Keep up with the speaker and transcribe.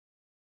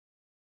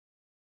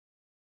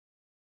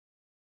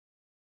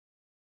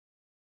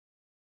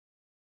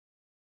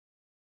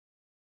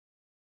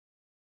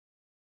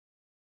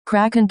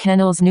Kraken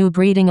Kennels new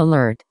breeding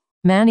alert.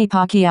 Manny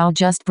Pacquiao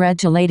just bred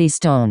to Lady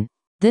Stone.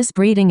 This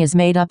breeding is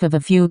made up of a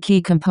few key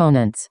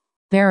components: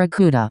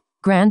 Barracuda,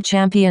 Grand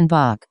Champion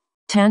Buck,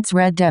 Tant's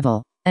Red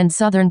Devil, and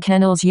Southern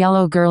Kennels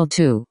Yellow Girl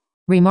 2.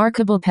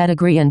 Remarkable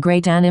pedigree and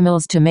great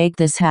animals to make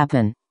this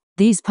happen.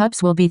 These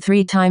pups will be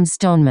 3 times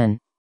Stoneman,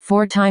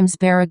 4 times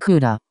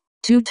Barracuda,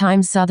 2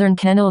 times Southern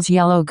Kennels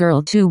Yellow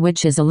Girl 2,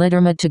 which is a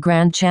littermate to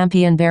Grand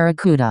Champion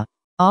Barracuda.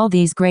 All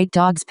these great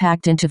dogs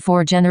packed into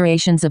 4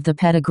 generations of the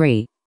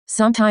pedigree.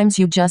 Sometimes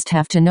you just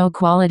have to know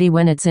quality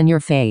when it's in your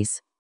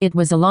face. It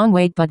was a long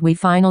wait, but we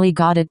finally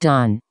got it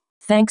done.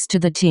 Thanks to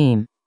the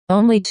team.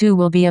 Only 2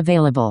 will be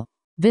available.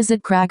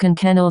 Visit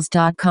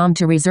krakenkennels.com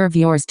to reserve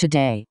yours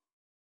today.